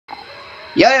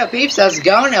Yo peeps, how's it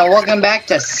going? And welcome back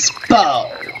to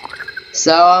Spore.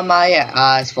 So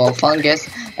it's full of fungus,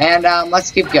 and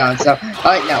let's keep going. So,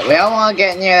 alright, no, we don't want to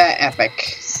get near that epic.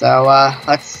 So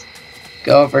let's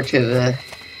go over to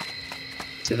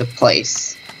the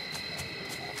place.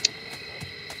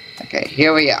 Okay,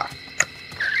 here we are.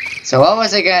 So what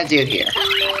was I gonna do here?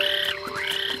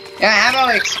 Yeah, how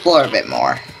about we explore a bit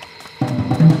more?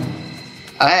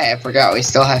 Oh, hey, I forgot we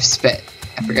still have spit.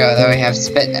 I forgot that we have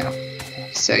spit now.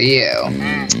 So you.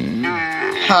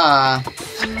 Huh.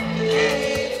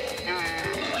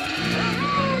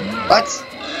 What?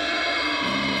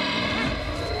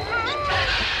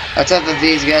 Let's hope that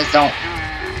these guys don't...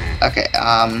 Okay,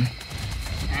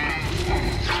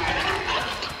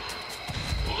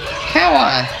 kinda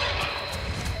wanna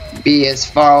be as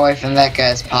far away from that guy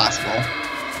as possible.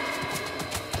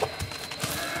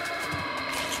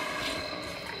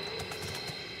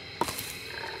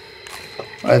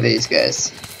 What are these guys?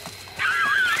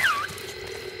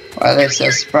 Why are they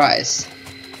so surprised?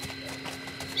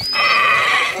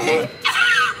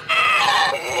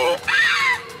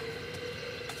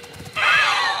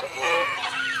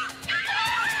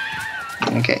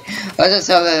 Okay, let's just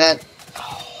hope that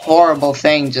horrible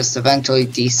thing just eventually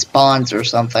despawns or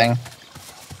something.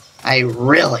 I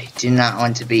really do not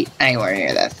want to be anywhere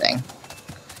near that thing.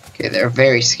 Okay, they're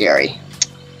very scary.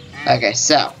 Okay,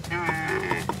 so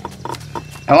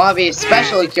I want to be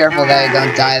especially careful that I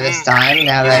don't die this time,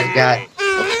 now that I've got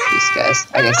these guys.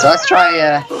 Okay, so let's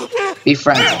try be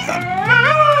friends with them.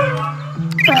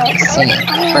 Singing.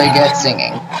 Very good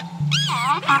singing.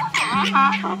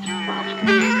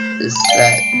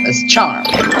 This charm.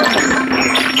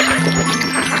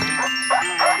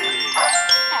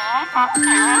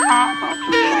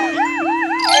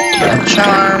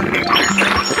 Charm.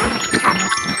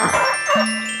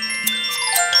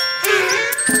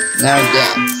 Now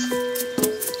dance.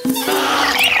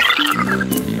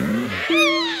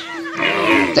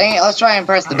 Dang it, let's try and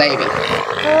impress the baby.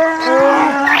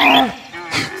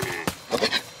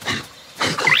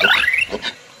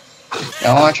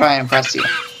 I want to try and impress you.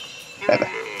 Baby.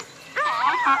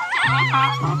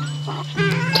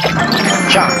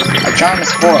 Charm. A charm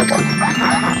is horrible.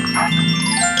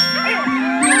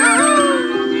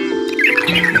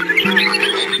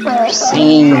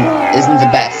 Singing isn't the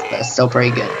best, but it's still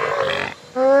pretty good.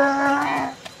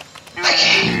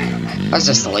 Okay, let's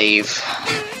just leave.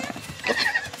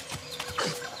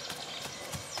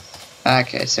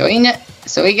 Okay, so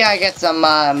we gotta get some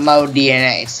Mo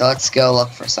DNA, so let's go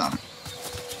look for some.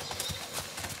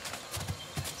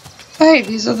 Hey,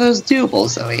 these are those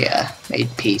doobles that we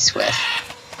made peace with.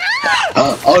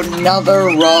 Oh, another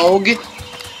rogue?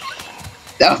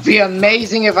 That would be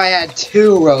amazing if I had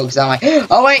 2 rogues on my...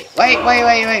 Oh, wait. I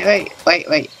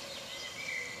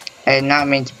did not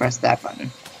mean to press that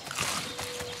button.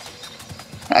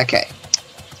 Okay.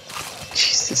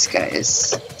 Jeez, this guy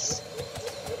is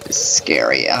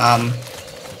scary.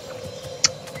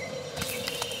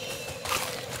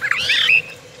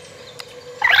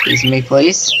 Excuse me,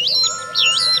 please.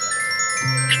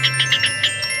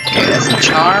 Okay, that's a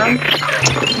charm.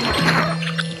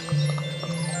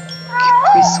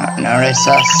 Please don't notice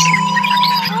us.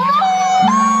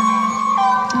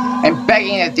 I'm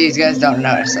begging that these guys don't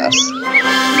notice us.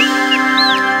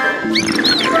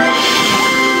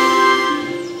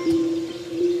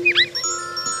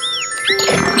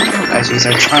 Oh jeez,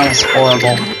 our charm is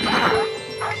horrible.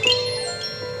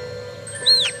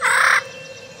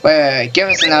 Wait, give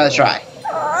us another try.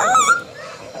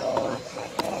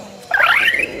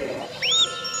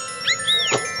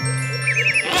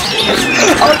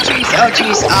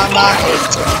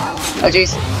 Oh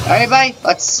jeez, everybody,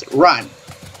 let's run.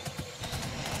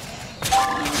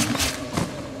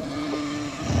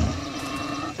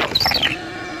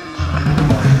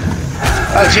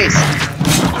 Oh jeez.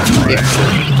 Here.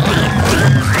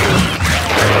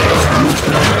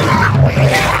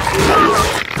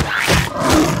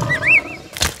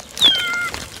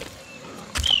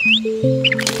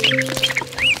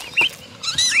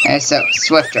 And so,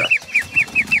 Swifter.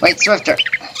 Wait, Swifter.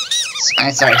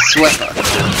 I'm sorry, Swifter.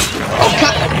 Oh,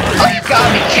 come! Oh, you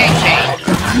gotta be kidding me!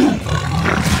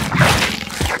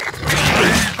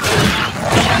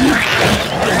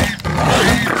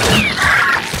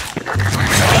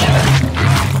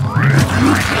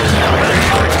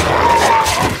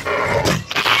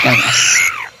 Goodness.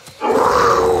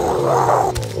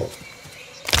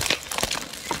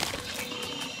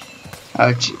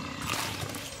 Oh, gee.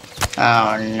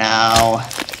 Oh, no.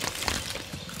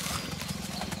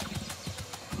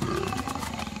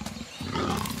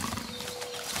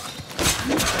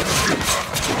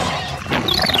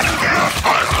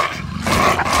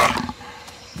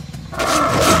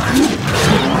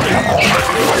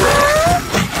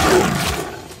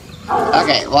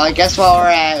 well, I guess while we're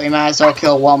at it, we might as well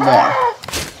kill one more.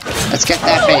 Let's get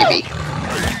that baby.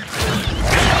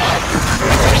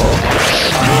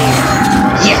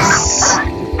 Yes!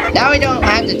 Now we don't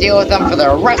have to deal with them for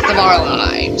the rest of our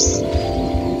lives.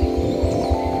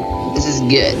 This is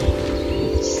good.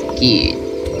 It's good.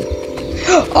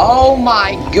 Oh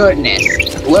my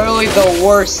goodness. Literally the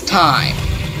worst time.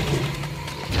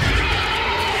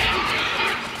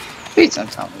 Please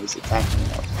don't tell me he's attacking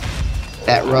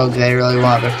that rogue they really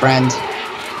want to befriend.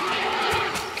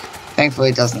 Thankfully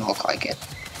it doesn't look like it.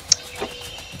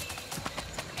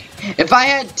 If I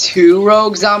had 2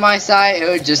 rogues on my side, it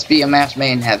would just be a match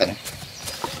made in heaven.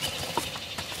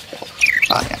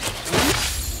 Oh, yeah.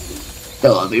 It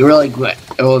would be really good.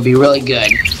 It would be really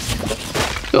good.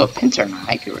 Oh, a pincer knife.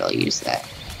 I could really use that.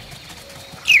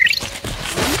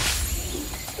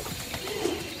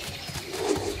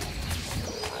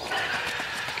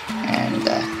 And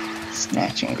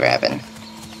snatching and grabbing.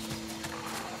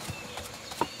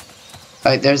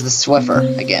 Alright, there's the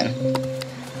Swiffer again.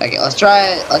 Okay, let's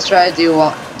try to do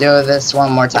this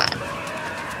one more time.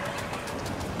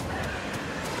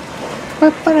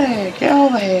 Buddy, get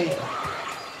over here.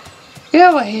 Get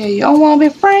over here. You don't want to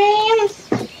be friends?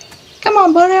 Come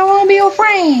on, buddy. I want to be your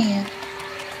friend.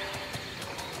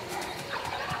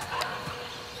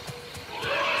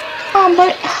 Come on,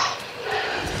 buddy.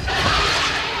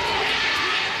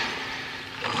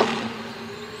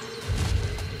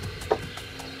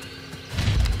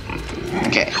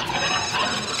 Okay.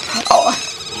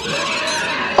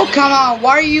 Oh, come on.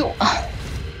 Why are you...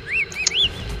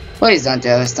 Please don't do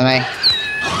this to me.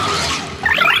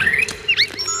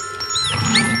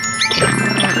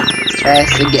 Let's try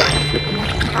this again.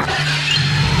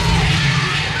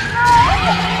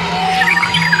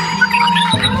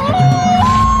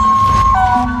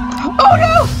 Oh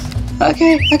no!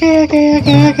 Okay.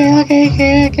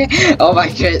 Oh my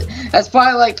god. That's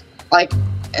probably like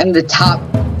in the top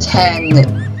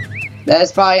 10.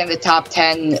 That's probably in the top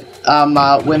 10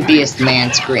 wimpiest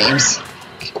man screams.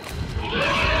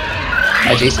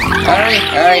 Oh jeez. Hurry.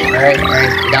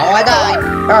 Don't wanna die.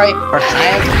 Hurry. We're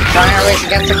trying to race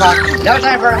against the clock. No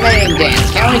time for a mating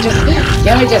dance. Can we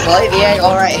just lay the egg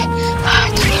already?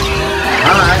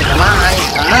 Come on.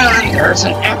 There's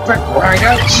an epic right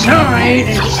outside.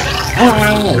 Come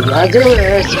on, we gotta do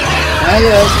this.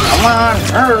 Come on,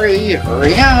 hurry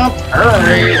up,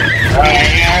 hurry.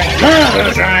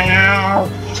 Right now.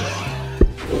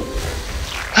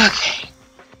 Okay.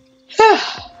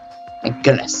 Thank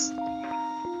goodness.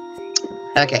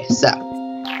 Okay, so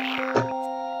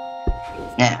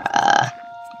now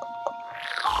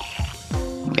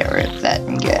get rid of that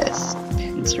and guess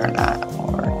pins or not,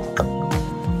 or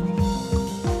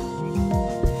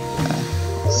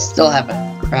still have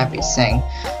a crappy sing.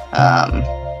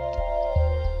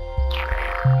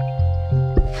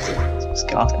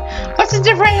 Skeleton. What's the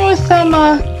difference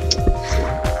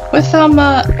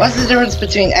what's the difference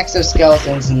between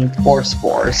exoskeletons and pore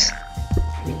spores?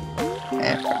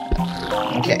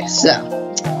 Okay, so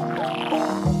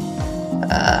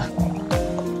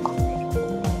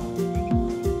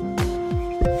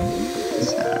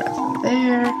from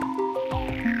there.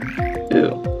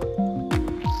 Ooh.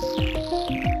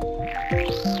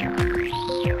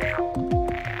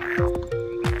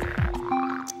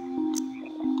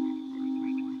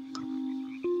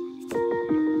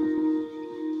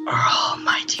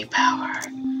 Almighty power.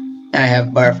 I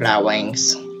have butterfly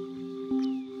wings.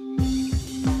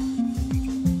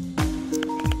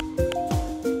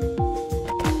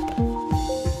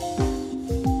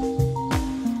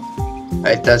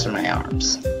 Alright, those are my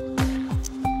arms.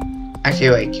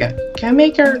 Actually, wait, can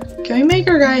we make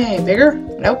our guy any bigger?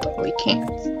 Nope, we can't.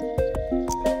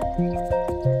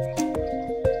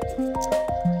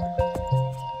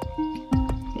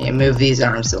 Yeah, move these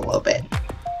arms a little bit.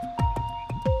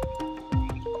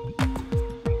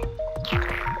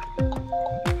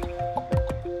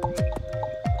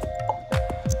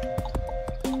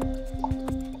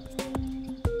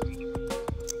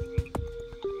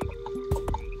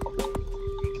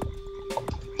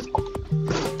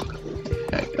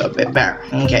 A bit better.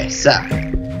 Okay, so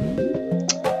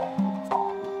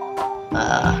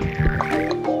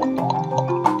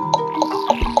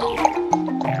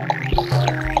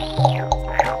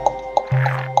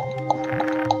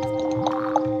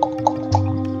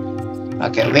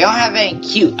okay, we don't have any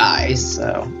cute eyes,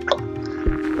 so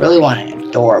really want an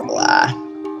adorable eye,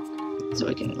 so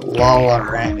we can lull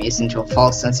our enemies into a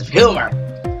false sense of humor.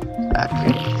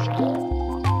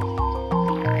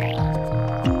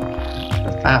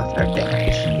 Final third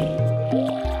damage.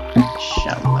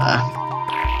 Some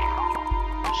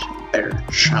better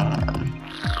chum.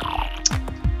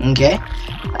 Okay.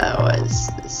 What does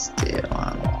this do?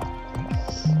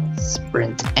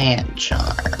 Sprint and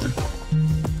charm.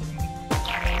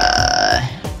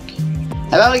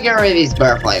 How about we get rid of these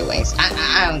butterfly wings?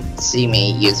 I don't see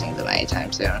me using them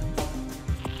anytime soon.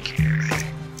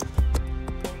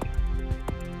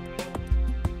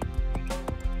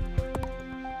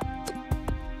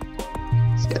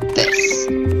 Let's get this.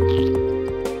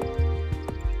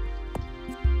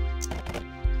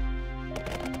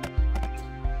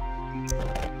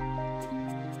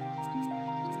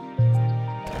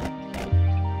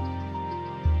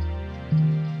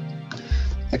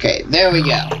 Okay, there we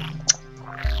go.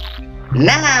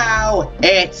 Now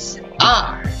it's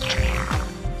on.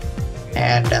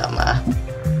 And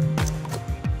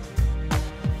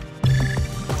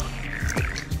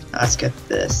let's get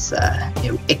this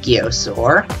new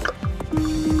ichthyosaur.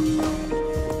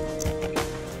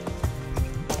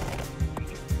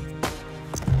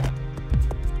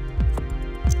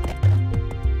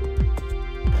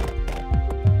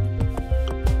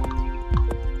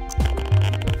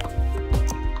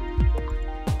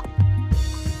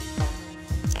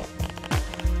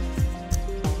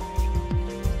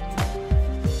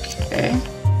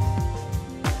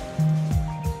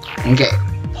 Okay,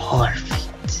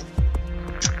 perfect.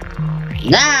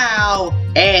 Now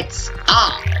it's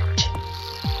art.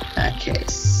 Okay,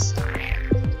 so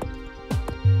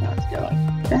let's go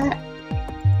like that.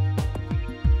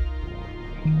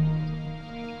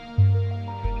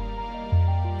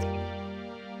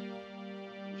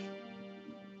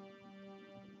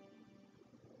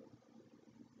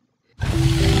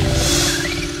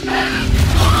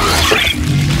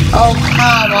 Oh,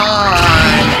 come on!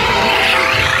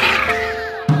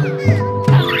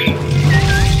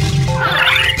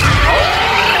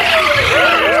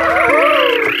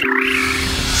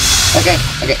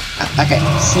 Okay,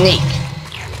 sneak.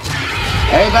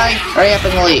 Everybody, hurry up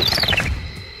and leave.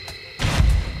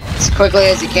 As quickly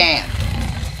as you can.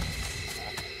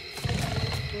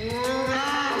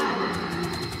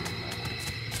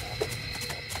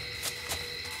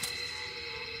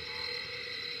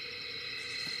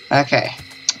 Okay.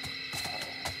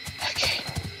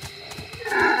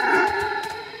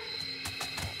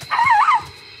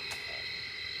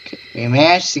 We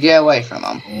managed to get away from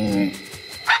them.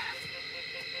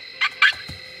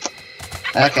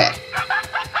 Okay,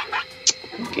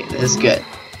 this is good.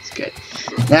 It's good.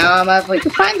 Now, if we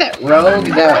could find that rogue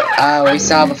that we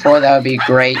saw before, that would be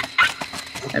great.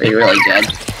 That'd be really good.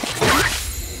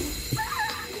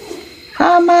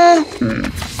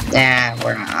 Nah,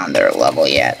 we're not on their level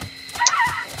yet.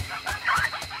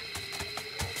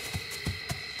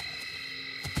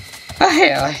 Oh,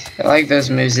 yeah, I like those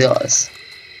Muzillas.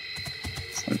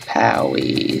 Some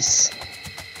Powies.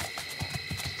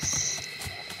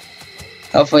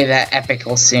 Hopefully that epic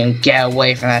will soon get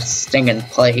away from that stinking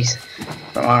place.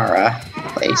 From our,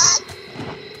 place.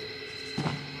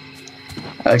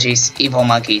 Oh jeez, evil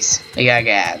monkeys. We gotta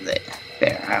get out of it.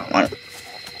 There, I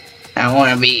don't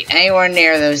want to be anywhere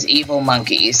near those evil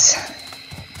monkeys.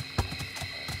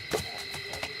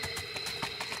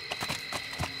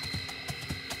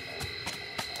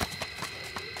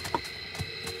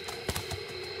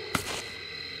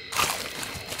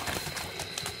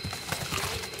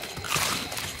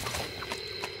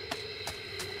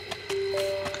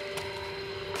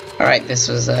 Alright, this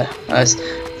was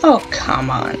oh, come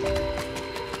on.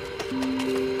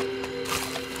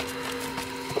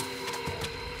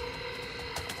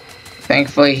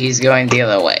 Thankfully, he's going the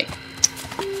other way.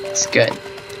 It's good.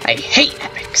 I hate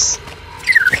epics.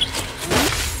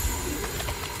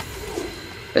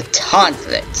 The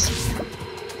tauntlets.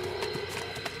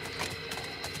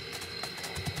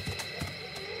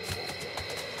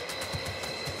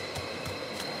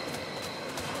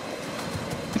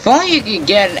 If only you could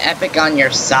get an epic on your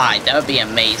side, that would be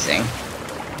amazing.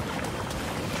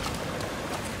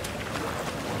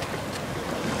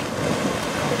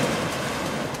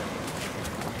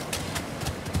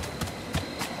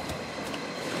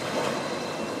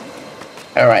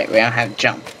 Alright, we don't have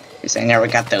jump, because I never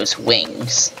got those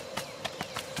wings.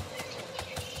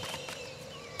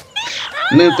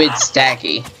 Moopid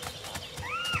Stacky.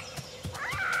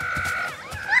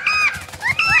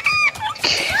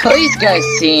 Well, these guys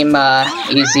seem,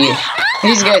 easy.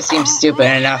 These guys seem stupid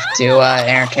enough to,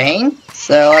 entertain.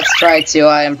 So let's try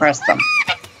to, impress them.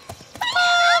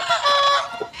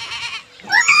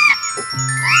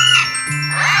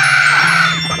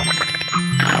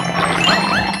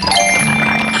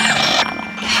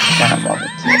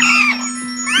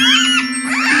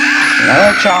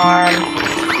 Another charm.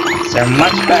 So they're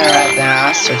much better at than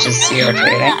us, which is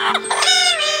irritating.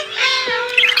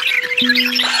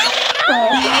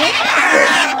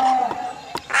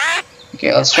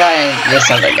 Okay, let's try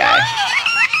this other guy.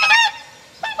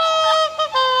 Oh,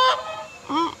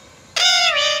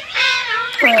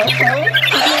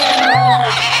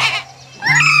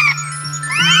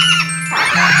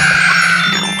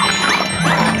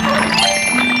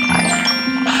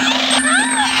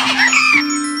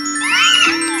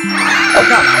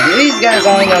 come on. Do these guys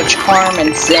only know charm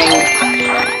and sing?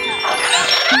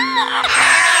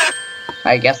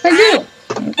 I guess they do.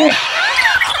 Okay.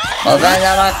 Well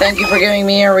then, thank you for giving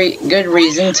me a good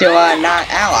reason to not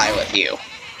ally with you.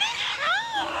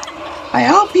 I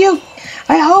hope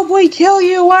we kill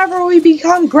you whenever we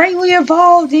become greatly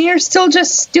evolved and you're still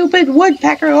just stupid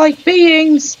woodpecker-like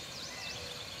beings.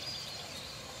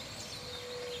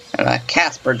 And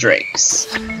Casper Drakes.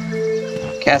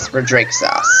 Casper Drake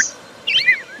sauce.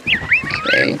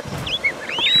 Okay.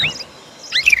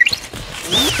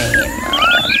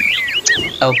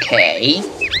 Okay.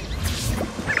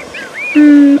 I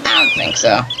don't think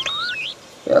so.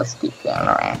 Okay, let's keep going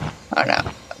around. Oh no.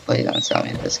 Please don't tell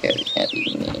me this guy's gonna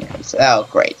be meters. Oh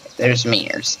great. There's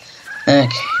meters. Okay,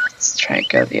 let's try to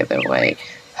go the other way.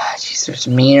 Oh, jeez, there's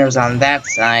meters on that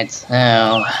side,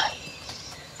 so...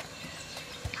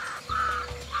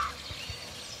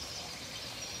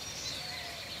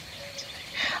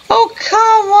 Oh,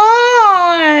 come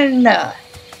on!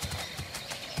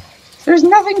 There's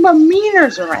nothing but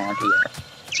meters around here.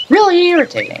 It's really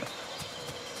irritating.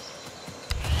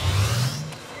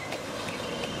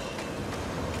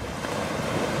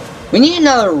 We need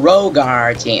another rogue on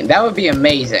our team. That would be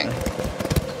amazing.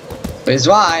 Which is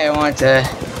why I want to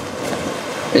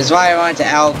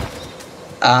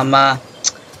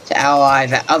ally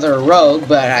that other rogue,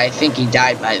 but I think he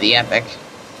died by the epic.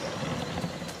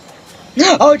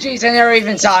 Oh jeez, I never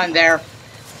even saw him there.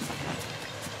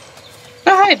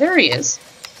 Oh hey, there he is.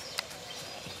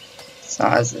 As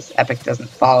long as this epic doesn't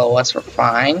follow us, we're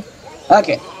fine.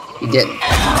 Okay, he didn't.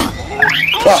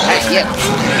 Well, hey, you.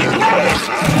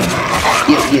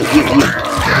 You. Get here.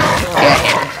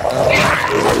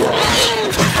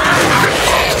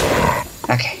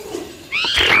 Okay.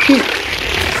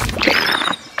 Okay.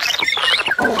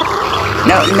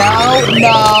 No.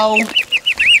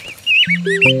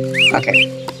 Okay.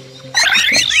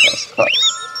 That was close.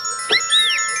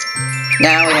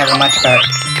 Now we have a much better...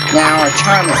 Now our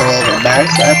charm is a little bit better,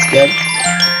 so that's good.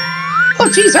 Oh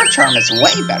geez, our charm is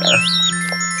way better.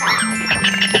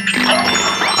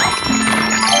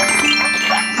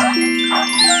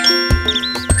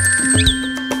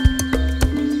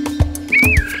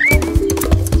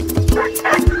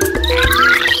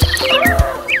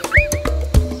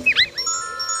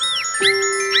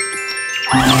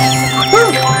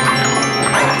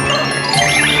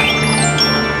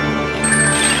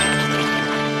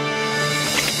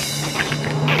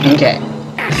 Okay.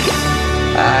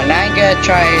 Now I'm gonna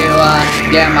try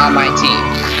to get him on my team.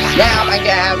 Now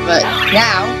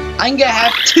I'm gonna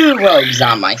have two rogues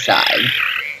on my side.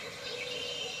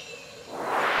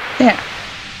 Yeah.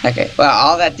 Okay. Well,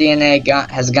 all that DNA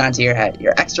has gone to your head.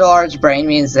 Your extra large brain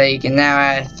means that you can now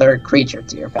add a third creature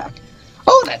to your pack.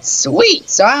 Oh, that's sweet.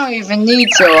 So I don't even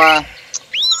need to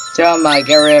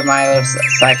get rid of my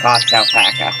Cyclops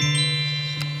alpaca.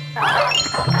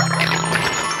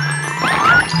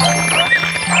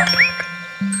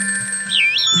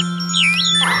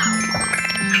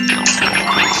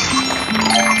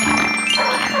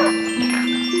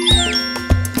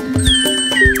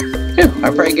 Ooh,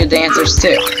 are pretty good dancers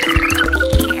too.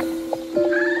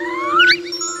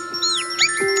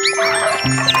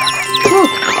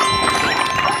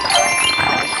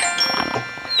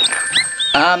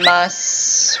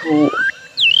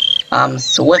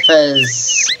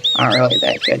 Swiffers aren't really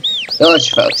that good.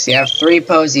 Village folks, you have 3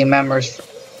 posy members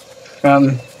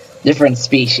from different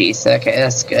species. Okay,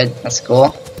 that's good. That's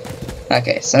cool.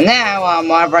 Okay, so now,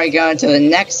 whenever I go into the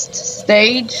next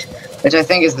stage, which I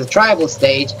think is the tribal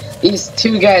stage, these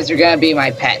 2 guys are gonna be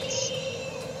my pets.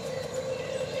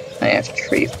 I have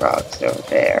tree frogs over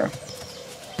there.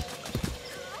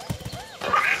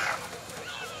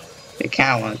 I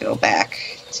kinda wanna go back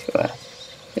to,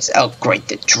 oh great,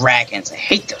 the dragons. I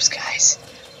hate those guys.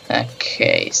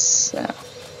 Okay, so...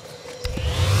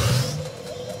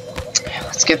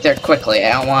 let's get there quickly.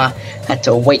 I don't want to have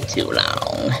to wait too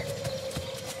long.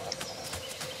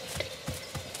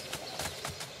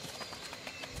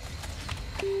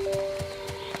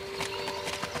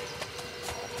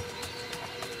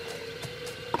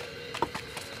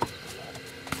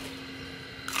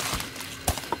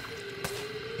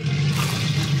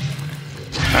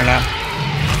 Or no?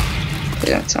 They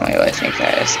don't tell me what I think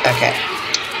that is. Okay.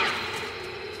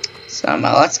 So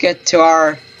let's get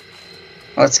to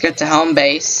home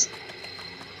base.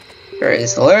 There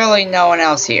is literally no one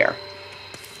else here.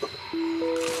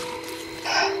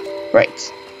 Right.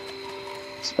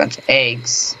 There's a bunch of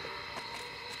eggs.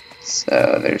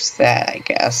 So there's that, I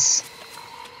guess.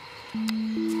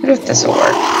 What if this will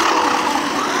work?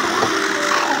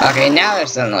 Okay, now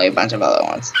there's suddenly a bunch of other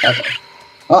ones. Okay.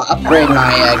 I'll upgrade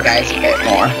my guys a bit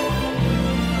more.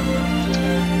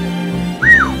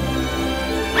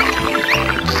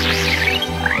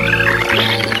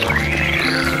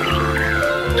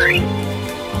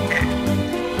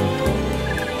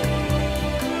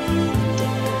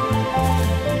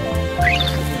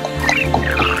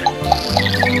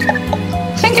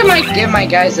 I think I might give my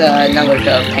guys another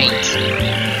coat of paint.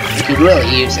 You could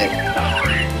really use it.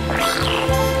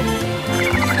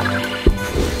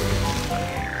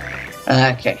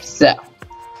 Okay, so.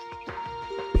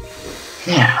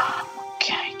 Yeah.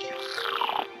 Okay.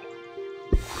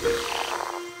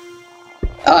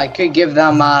 Oh, I could give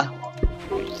them,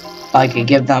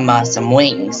 some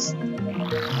wings.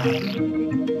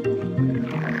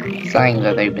 Something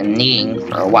that they've been needing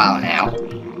for a while now.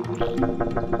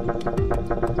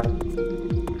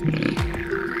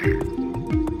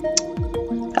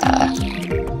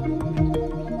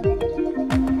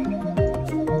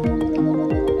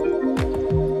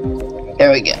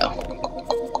 There we go.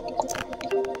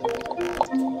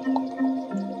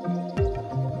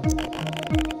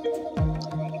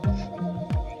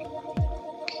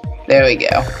 There we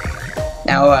go.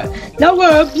 Now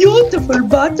we're a beautiful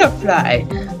butterfly.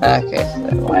 Okay, so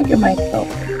I want to give myself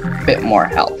a bit more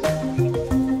help.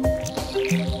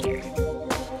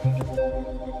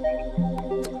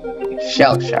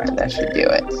 Shell shard, that should do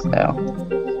it, so.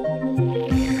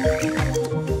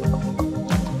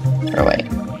 Or wait.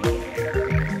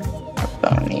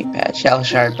 Bone knee pad. Shell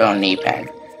shard, bone knee pad.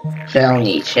 Shell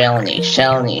knee, shell knee,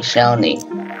 shell knee, shell knee.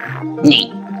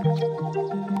 Knee.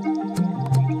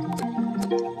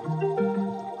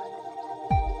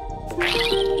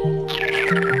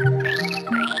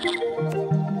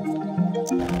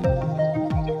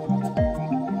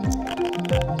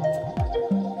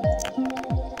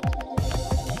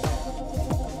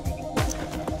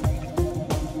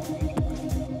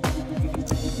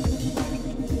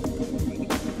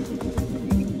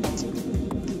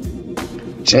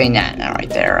 Doing that now right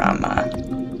there,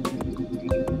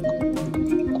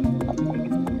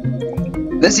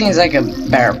 this seems like a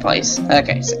better place.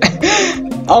 Okay, so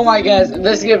oh my gosh,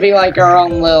 this is gonna be like our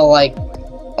own little like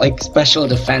special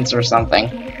defense or something.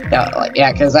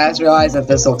 Yeah, because I just realized that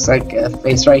this looks like a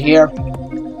face right here. I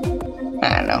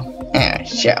don't know. Anyway,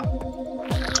 show.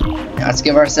 Now let's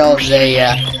give ourselves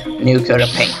a new coat of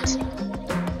paint.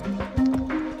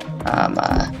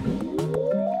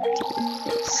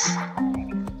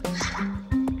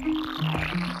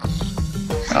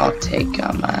 I'll take,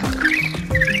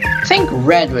 I think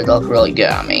red would look really good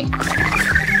on me.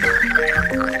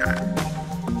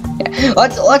 Yeah.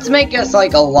 Let's make us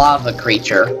like a lava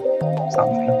creature.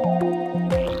 Something.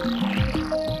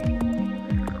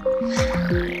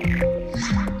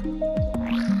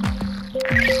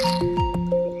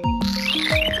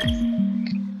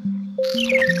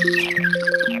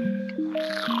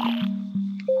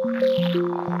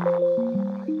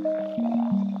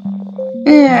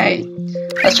 Yeah.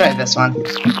 Let's try this one.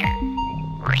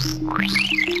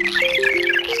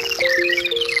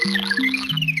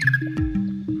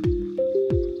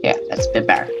 Yeah, that's a bit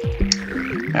better.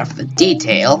 Now for the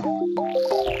detail.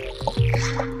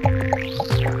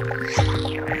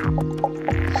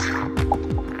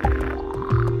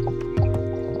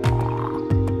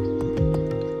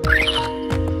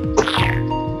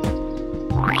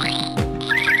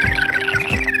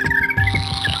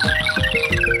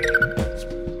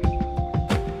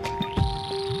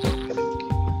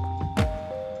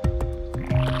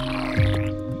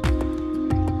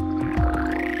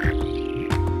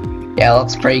 Yeah, it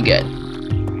looks pretty good.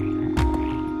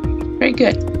 Pretty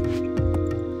good.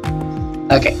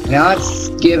 Okay, now let's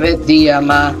give it the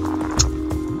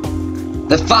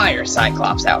fire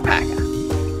Cyclops alpaca.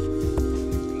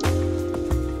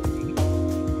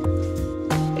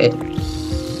 It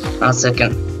also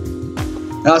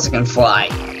can fly.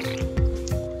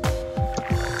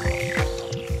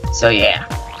 So yeah.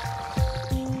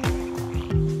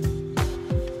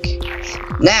 Okay.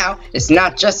 Now it's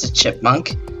not just a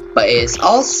chipmunk, but it is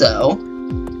also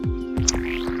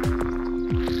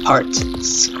part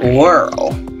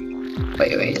squirrel.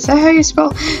 Wait, is that how you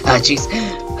spell? Oh, jeez.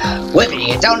 Whippy,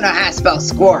 you don't know how to spell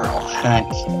squirrel. Okay.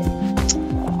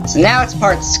 So now it's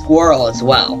part squirrel as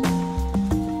well.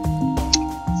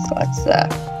 So let's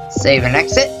save and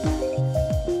exit.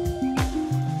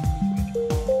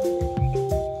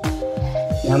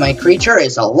 Now my creature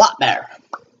is a lot better.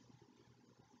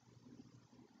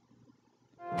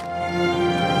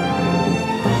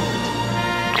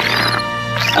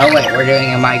 Oh wait, we're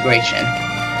doing a migration.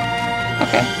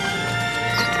 Okay.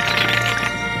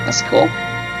 That's cool.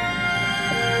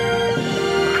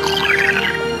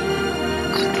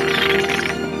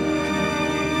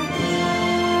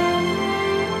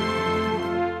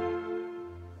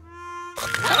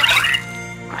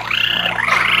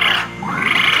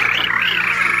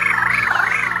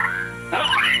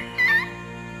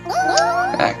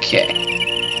 Okay.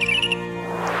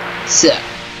 So,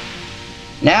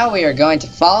 now we are going to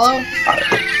follow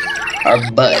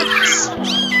our buds.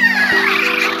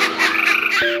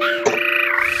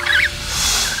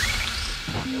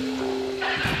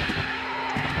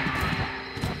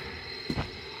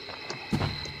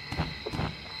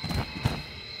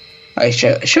 Alright,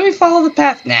 should we follow the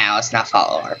path? Now, let's not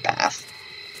follow our path.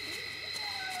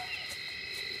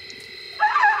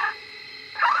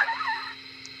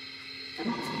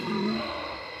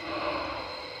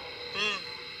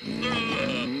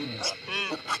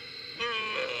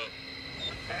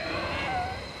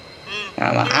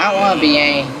 I don't want to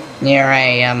be near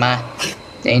a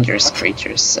dangerous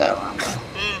creatures, so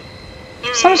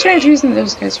some strange reason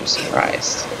those guys were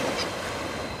surprised.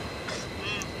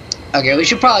 Okay, we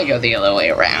should probably go the other way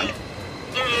around.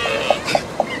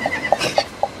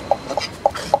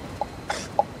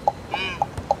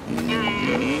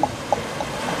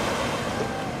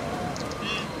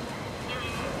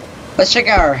 Let's check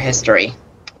out our history.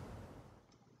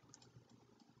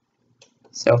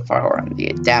 So far, we're in the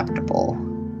adaptable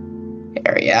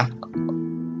area.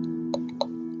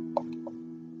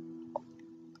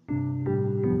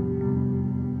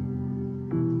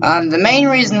 The main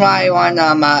reason why I want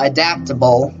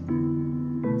adaptable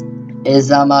is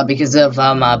because of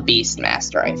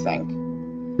Beastmaster, I think.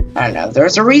 I don't know.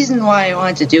 There's a reason why I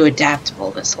wanted to do adaptable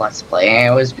this Let's Play,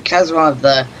 and it was because of one of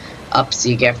the ups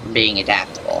you get from being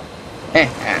adaptable. I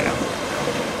don't know.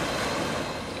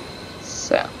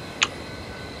 So.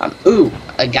 Ooh,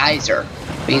 a geyser.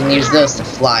 We can use those to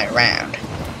fly around.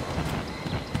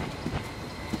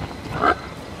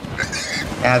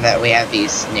 Now that we have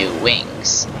these new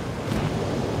wings.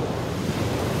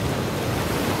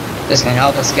 This can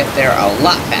help us get there a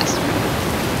lot faster.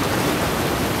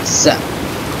 So.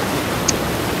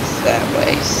 It's that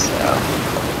way, so.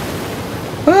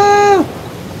 Woo!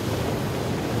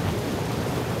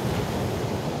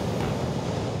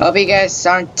 Hope you guys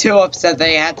aren't too upset that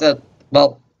you had to,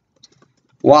 well,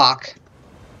 walk.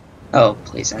 Oh,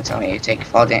 please don't tell me you take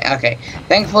fall damage. Okay,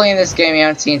 thankfully in this game you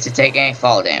don't seem to take any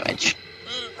fall damage.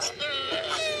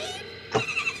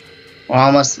 We're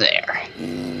almost there.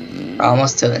 We're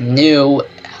almost to the new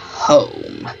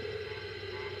home.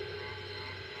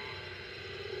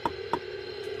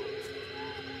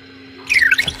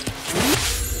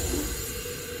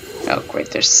 Oh great,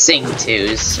 there's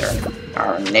Sing-Tos,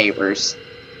 our neighbors.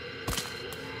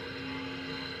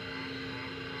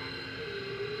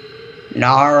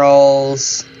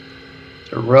 Gnarls,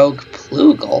 the rogue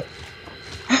Ploogle.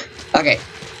 Okay,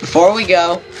 before we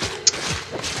go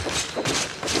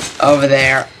over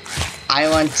there, I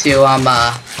want to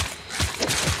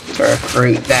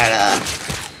recruit that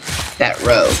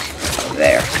rogue over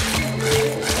there.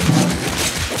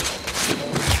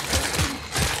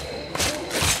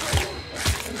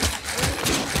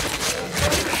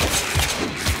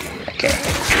 Okay.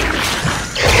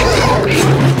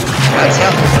 Let's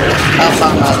help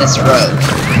this rogue.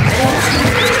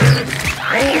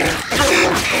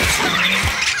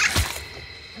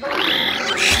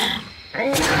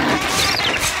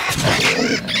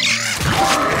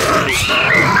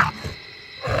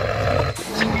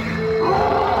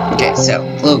 Okay, so,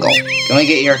 Ploogle, can we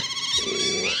get your...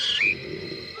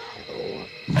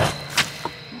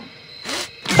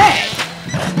 Hey!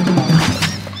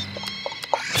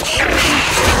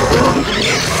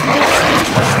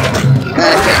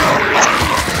 Okay.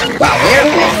 Wow, we're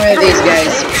getting rid of these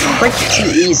guys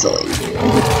pretty easily.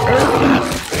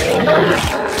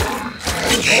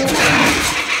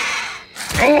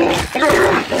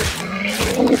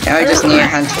 Now I just need to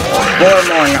hunt 4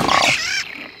 more Gnarl.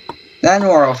 Then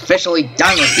we're officially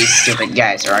done with these stupid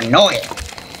guys. They're annoying.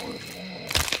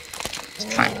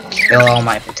 Just trying to kill all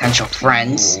my potential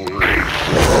friends. Hey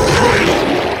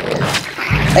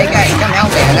guys, come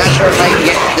help me. I'm not sure if I can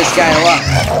get this guy along.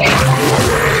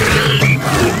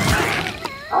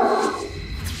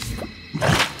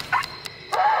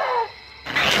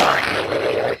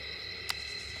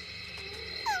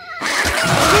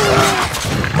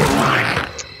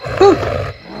 Whew.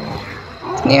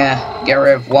 Yeah, get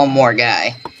rid of one more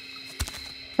guy.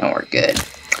 And we're good.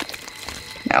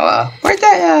 Now, where'd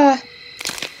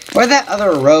that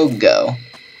other rogue go?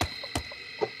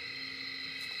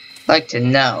 I'd like to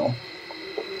know.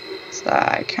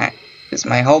 So because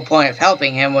my whole point of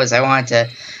helping him was I wanted to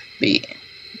be,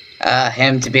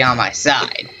 him to be on my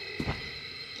side.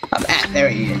 There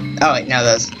he is. Oh wait, no,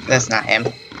 that's not him.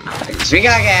 So we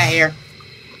gotta get out of here.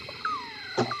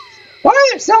 Why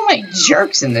are there so many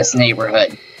jerks in this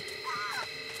neighborhood?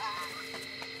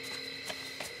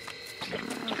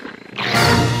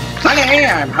 Honey,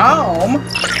 I'm home.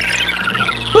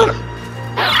 Whew.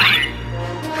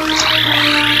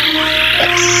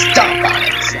 Let's stomp on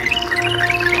it.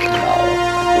 Oh,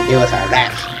 what do we do with our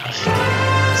bash?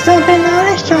 Stomping on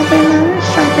it, stomping on it,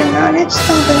 stomping on it,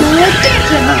 stomping on it,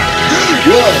 dancing on it.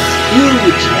 Whoa,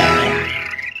 huge now.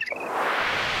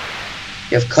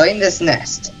 You have claimed this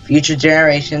nest. Future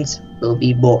generations will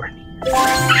be born.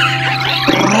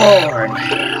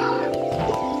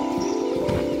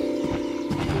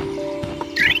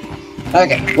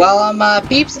 Okay, well,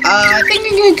 peeps, I think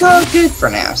I'm gonna call it good for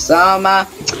now. So,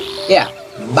 yeah.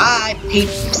 Bye,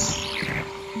 peeps.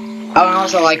 Oh, and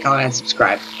also like, comment, and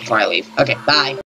subscribe before I leave. Okay, bye.